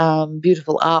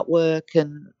beautiful artwork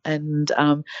and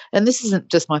this isn't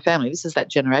just my family. This is that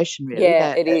generation, really.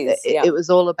 Yeah, it is. It was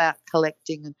all about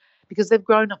collecting because they've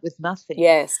grown up with nothing.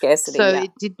 Yeah, scarcity. So it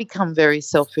did become very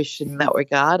selfish in that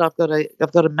regard. I've got to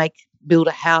build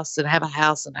a house and have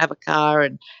a car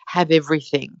and have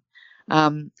everything.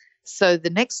 So the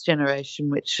next generation,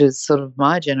 which is sort of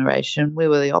my generation, we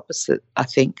were the opposite. I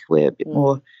think we're a bit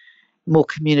more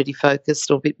community focused,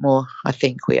 or a bit more. I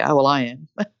think we are. Well, I am.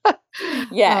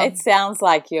 Yeah, it sounds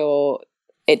like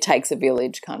it takes a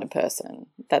village kind of person.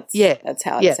 That's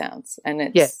how it sounds, and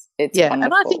it's wonderful.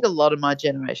 And I think a lot of my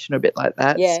generation are a bit like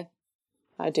that. Yeah,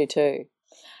 I do too.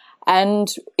 And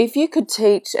if you could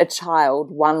teach a child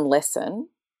one lesson,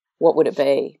 what would it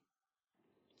be?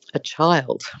 A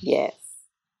child? Yes.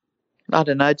 I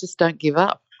don't know. Just don't give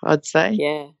up, I'd say.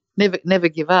 Yeah. Never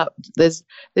give up. There's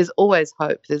always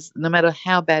hope. There's, no matter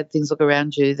how bad things look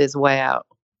around you, there's a way out.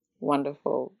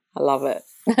 Wonderful. I love it.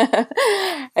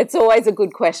 It's always a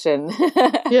good question.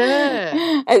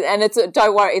 Yeah. And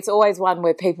don't worry, it's always one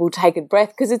where people take a breath,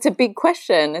 because it's a big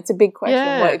question. It's a big question.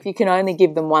 Yeah. Well, if you can only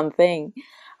give them one thing,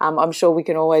 I'm sure we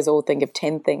can always all think of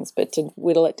 10 things, but to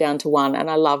whittle it down to one. And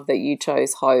I love that you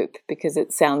chose hope, because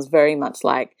it sounds very much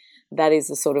like that is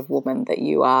the sort of woman that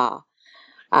you are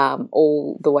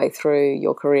all the way through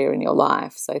your career and your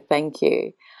life. So thank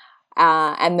you.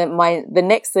 And then the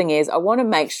next thing is, I want to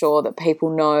make sure that people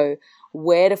know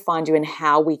where to find you and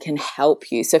how we can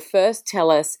help you. So first, tell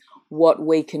us what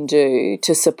we can do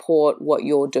to support what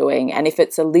you're doing. And if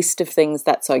it's a list of things,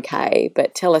 that's okay,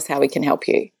 but tell us how we can help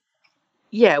you.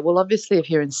 Yeah, well, obviously, if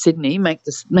you're in Sydney, make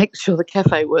sure the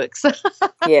cafe works.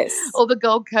 Yes. Or the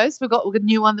Gold Coast. We've got a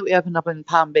new one that we opened up in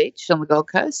Palm Beach on the Gold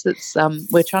Coast. It's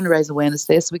we're trying to raise awareness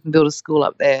there so we can build a school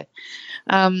up there.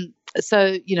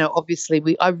 So,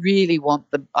 obviously, I really want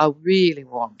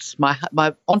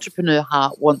my entrepreneur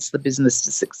heart wants the business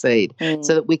to succeed,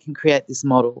 so that we can create this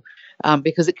model,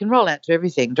 because it can roll out to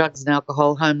everything: drugs and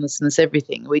alcohol, homelessness,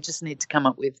 everything. We just need to come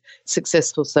up with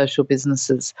successful social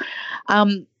businesses.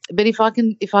 But if I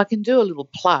can do a little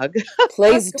plug,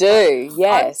 please do.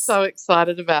 Yes, I'm so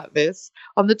excited about this.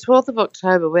 On the 12th of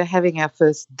October, we're having our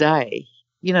first day.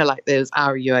 Like there's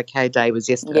Are You OK Day was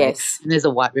yesterday. Yes. And there's a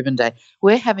White Ribbon Day.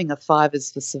 We're having a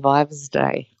Fivers for Survivors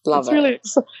Day. Love it.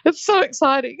 It's so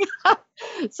exciting.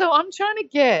 So I'm trying to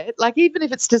get, even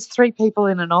if it's just 3 people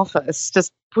in an office,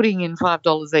 just putting in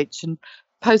 $5 each and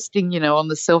posting, on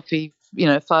the selfie,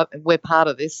 we're part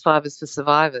of this, Fivers for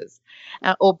Survivors.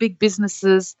 Or big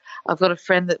businesses. I've got a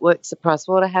friend that works at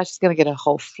Pricewaterhouse. She's going to get a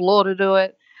whole floor to do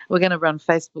it. We're going to run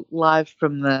Facebook Live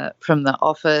from the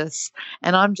office.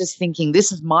 And I'm just thinking,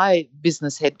 this is my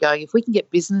business head going, if we can get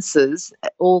businesses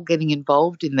all getting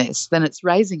involved in this, then it's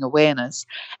raising awareness.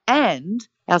 And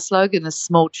our slogan is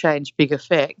small change, big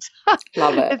effect.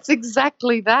 Love it. It's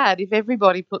exactly that. If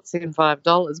everybody puts in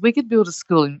 $5, we could build a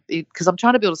school because I'm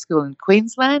trying to build a school in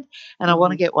Queensland and I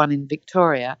want to get one in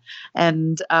Victoria.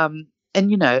 And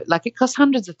it costs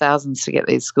hundreds of thousands to get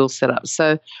these schools set up.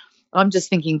 So I'm just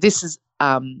thinking this is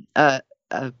a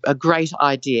great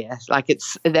idea.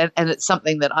 It's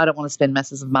something that I don't want to spend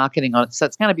masses of marketing on it. So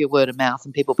it's going to be a word of mouth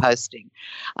and people posting.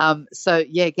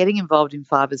 Getting involved in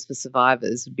Fivers for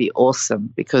Survivors would be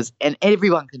awesome and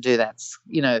everyone can do that.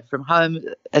 From home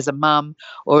as a mum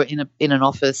or in an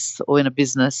office or in a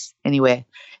business, anywhere.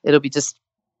 It'll be just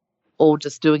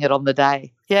doing it on the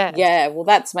day. Yeah. Yeah. Well,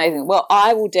 that's amazing. Well,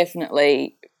 I will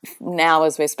definitely, now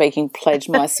as we're speaking, pledge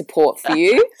my support for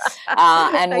you,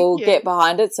 and we'll get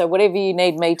behind it. So whatever you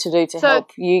need me to do to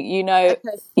help you,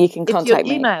 you can contact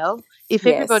me. If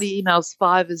everybody emails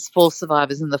Fivers for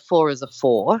Survivors, and the 4 is a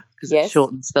 4 because it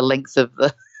shortens the length of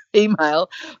the email,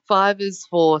 Fivers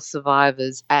for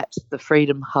Survivors at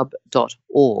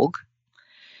thefreedomhub.org.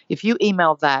 If you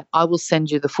email that, I will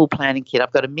send you the full planning kit.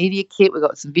 I've got a media kit. We've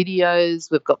got some videos.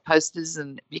 We've got posters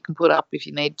and you can put up if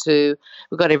you need to.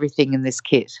 We've got everything in this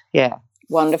kit. Yeah.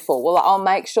 Wonderful. Well, I'll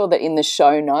make sure that in the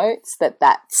show notes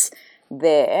that's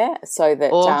there so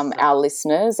that our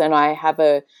listeners, and I have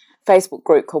a Facebook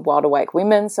group called Wild Awake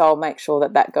Women, so I'll make sure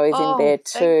that goes in there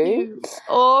too. Thank you.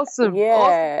 Awesome.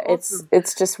 Yeah, awesome.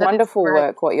 It's just wonderful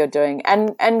work what you're doing.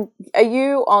 And are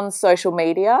you on social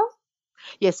media?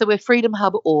 Yeah, so we're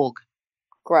freedomhub.org.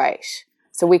 Great.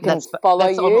 So we can follow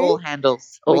you. On all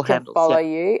handles. We can follow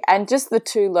you. And just the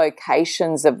 2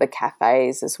 locations of the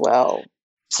cafes as well.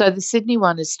 So the Sydney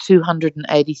one is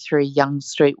 283 Young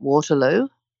Street, Waterloo.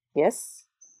 Yes.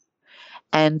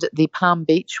 And the Palm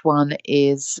Beach one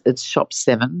it's shop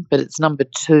 7, but it's number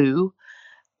 2,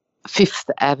 5th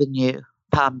Avenue,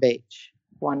 Palm Beach.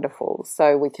 Wonderful.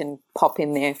 So we can pop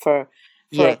in there for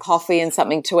a coffee and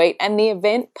something to eat. And the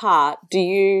event part,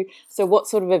 what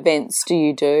sort of events do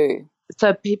you do?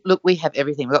 So, we have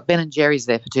everything. We've got Ben and Jerry's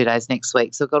there for 2 days next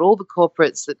week. So we've got all the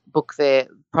corporates that book their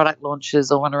product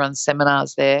launches or want to run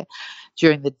seminars there.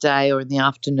 during the day or in the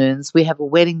afternoons. We have a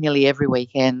wedding nearly every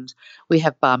weekend. We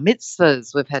have bar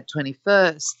mitzvahs. We've had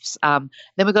 21sts.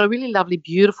 Then we've got a really lovely,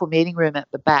 beautiful meeting room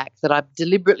at the back that I've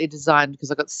deliberately designed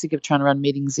because I got sick of trying to run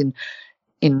meetings in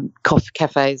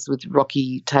cafes with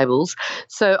rocky tables.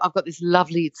 So I've got this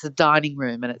lovely, it's a dining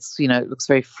room, and it's, it looks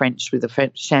very French with a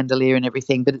French chandelier and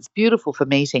everything, but it's beautiful for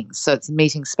meetings. So it's a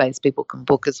meeting space people can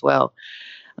book as well.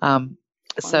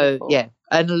 So, yeah,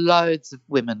 and loads of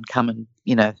women come and,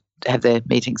 have their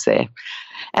meetings there.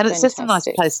 And it's just a nice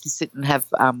place to sit and have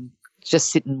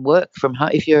just sit and work from home.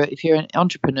 If you're an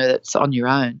entrepreneur that's on your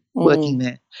own, working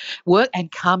there, work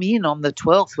and come in on the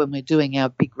 12th when we're doing our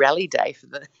big rally day for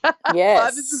the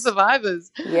survivors.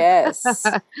 Yes.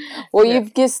 Well,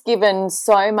 you've just given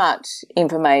so much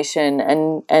information,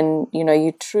 and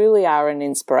you truly are an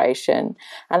inspiration.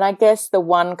 And I guess the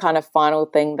one kind of final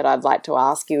thing that I'd like to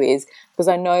ask you is, because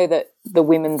I know that the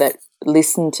women that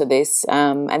listen to this,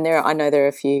 and I know there are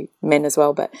a few men as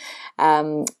well, but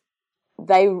we're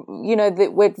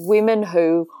women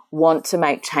who want to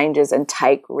make changes and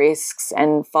take risks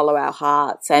and follow our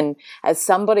hearts. And as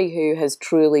somebody who has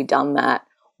truly done that,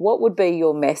 what would be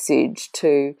your message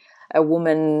to a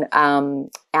woman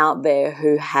out there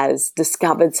who has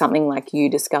discovered something like you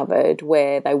discovered,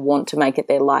 where they want to make it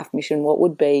their life mission? What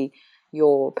would be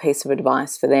your piece of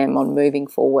advice for them on moving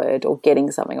forward or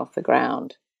getting something off the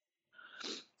ground?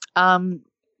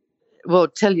 Well,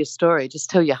 tell your story. Just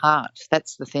tell your heart.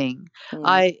 That's the thing.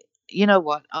 You know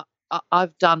what?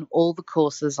 I've done all the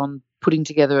courses on putting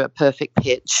together a perfect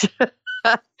pitch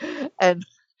and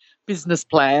business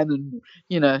plan and,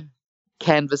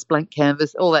 blank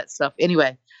canvas, all that stuff.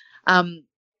 Anyway,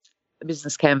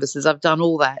 business canvases, I've done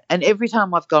all that. And every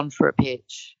time I've gone for a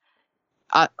pitch,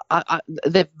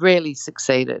 they've rarely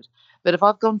succeeded. But if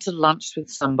I've gone to lunch with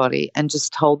somebody and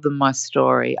just told them my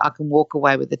story, I can walk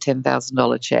away with a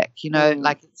 $10,000 check.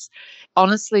 Like, it's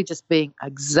honestly just being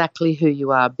exactly who you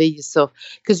are, be yourself.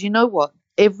 Because you know what?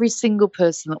 Every single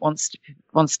person that wants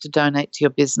to donate to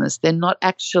your business, they're not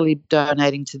actually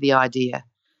donating to the idea.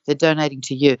 They're donating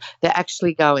to you. They're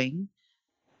actually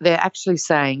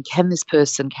saying, can this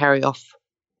person carry off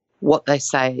what they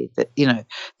say? That,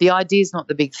 the idea is not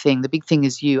the big thing. The big thing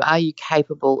is you. Are you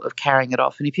capable of carrying it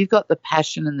off? And if you've got the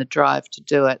passion and the drive to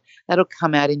do it, that'll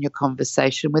come out in your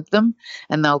conversation with them,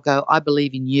 and they'll go, I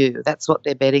believe in you. That's what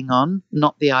they're betting on,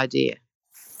 not the idea.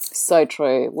 So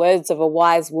true. Words of a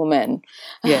wise woman.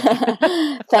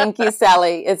 Yeah. Thank you,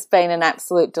 Sally. It's been an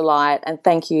absolute delight, and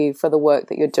thank you for the work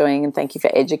that you're doing, and thank you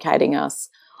for educating us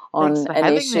on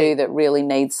an issue that really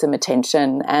needs some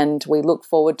attention. And we look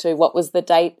forward to, what was the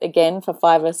date again for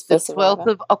Five Us for Survivor? 12th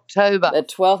of October. The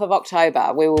 12th of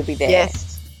October. We will be there.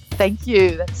 Yes. Thank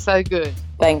you. That's so good.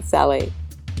 Thanks, Sally.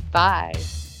 Bye.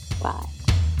 Bye.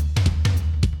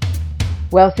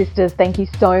 Well, sisters, thank you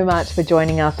so much for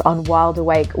joining us on Wild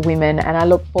Awake Women, and I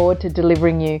look forward to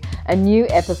delivering you a new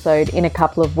episode in a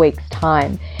couple of weeks'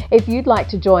 time. If you'd like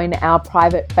to join our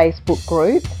private Facebook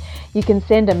group, you can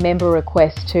send a member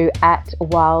request to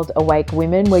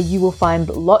 @WildAwakeWomen, where you will find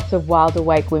lots of Wild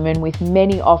Awake Women with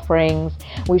many offerings.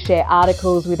 We share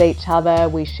articles with each other.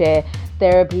 We share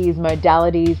therapies,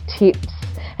 modalities, tips,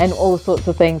 and all sorts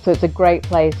of things. So it's a great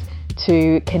place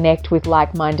to connect with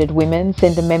like-minded women.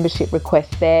 Send a membership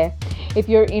request there. If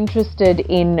you're interested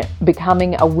in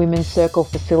becoming a Women's Circle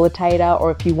facilitator,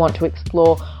 or if you want to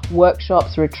explore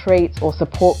workshops, retreats, or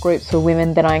support groups for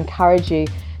women, then I encourage you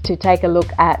to take a look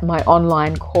at my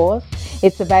online course.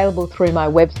 It's available through my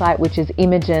website, which is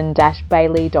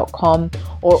imogen-bailey.com,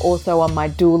 or also on my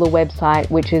doula website,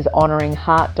 which is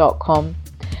honoringheart.com.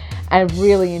 I've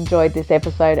really enjoyed this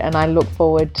episode, and I look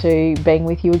forward to being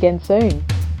with you again soon.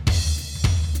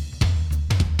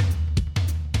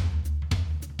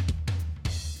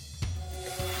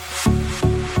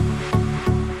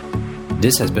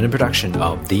 This has been a production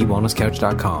of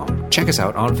TheWellnessCouch.com. Check us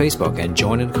out on Facebook and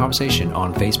join in the conversation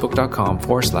on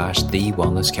Facebook.com/The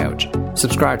Wellness Couch.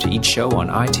 Subscribe to each show on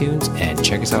iTunes and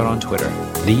check us out on Twitter.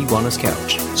 The Wellness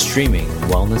Couch, streaming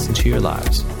wellness into your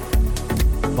lives.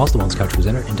 Whilst the Wellness Couch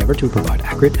presenter endeavor to provide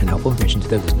accurate and helpful information to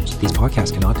their listeners, these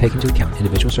podcasts cannot take into account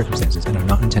individual circumstances and are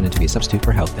not intended to be a substitute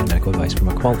for health and medical advice from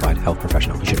a qualified health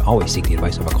professional. You should always seek the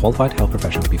advice of a qualified health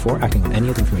professional before acting on any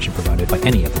of the information provided by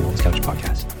any of the Wellness Couch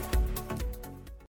podcasts.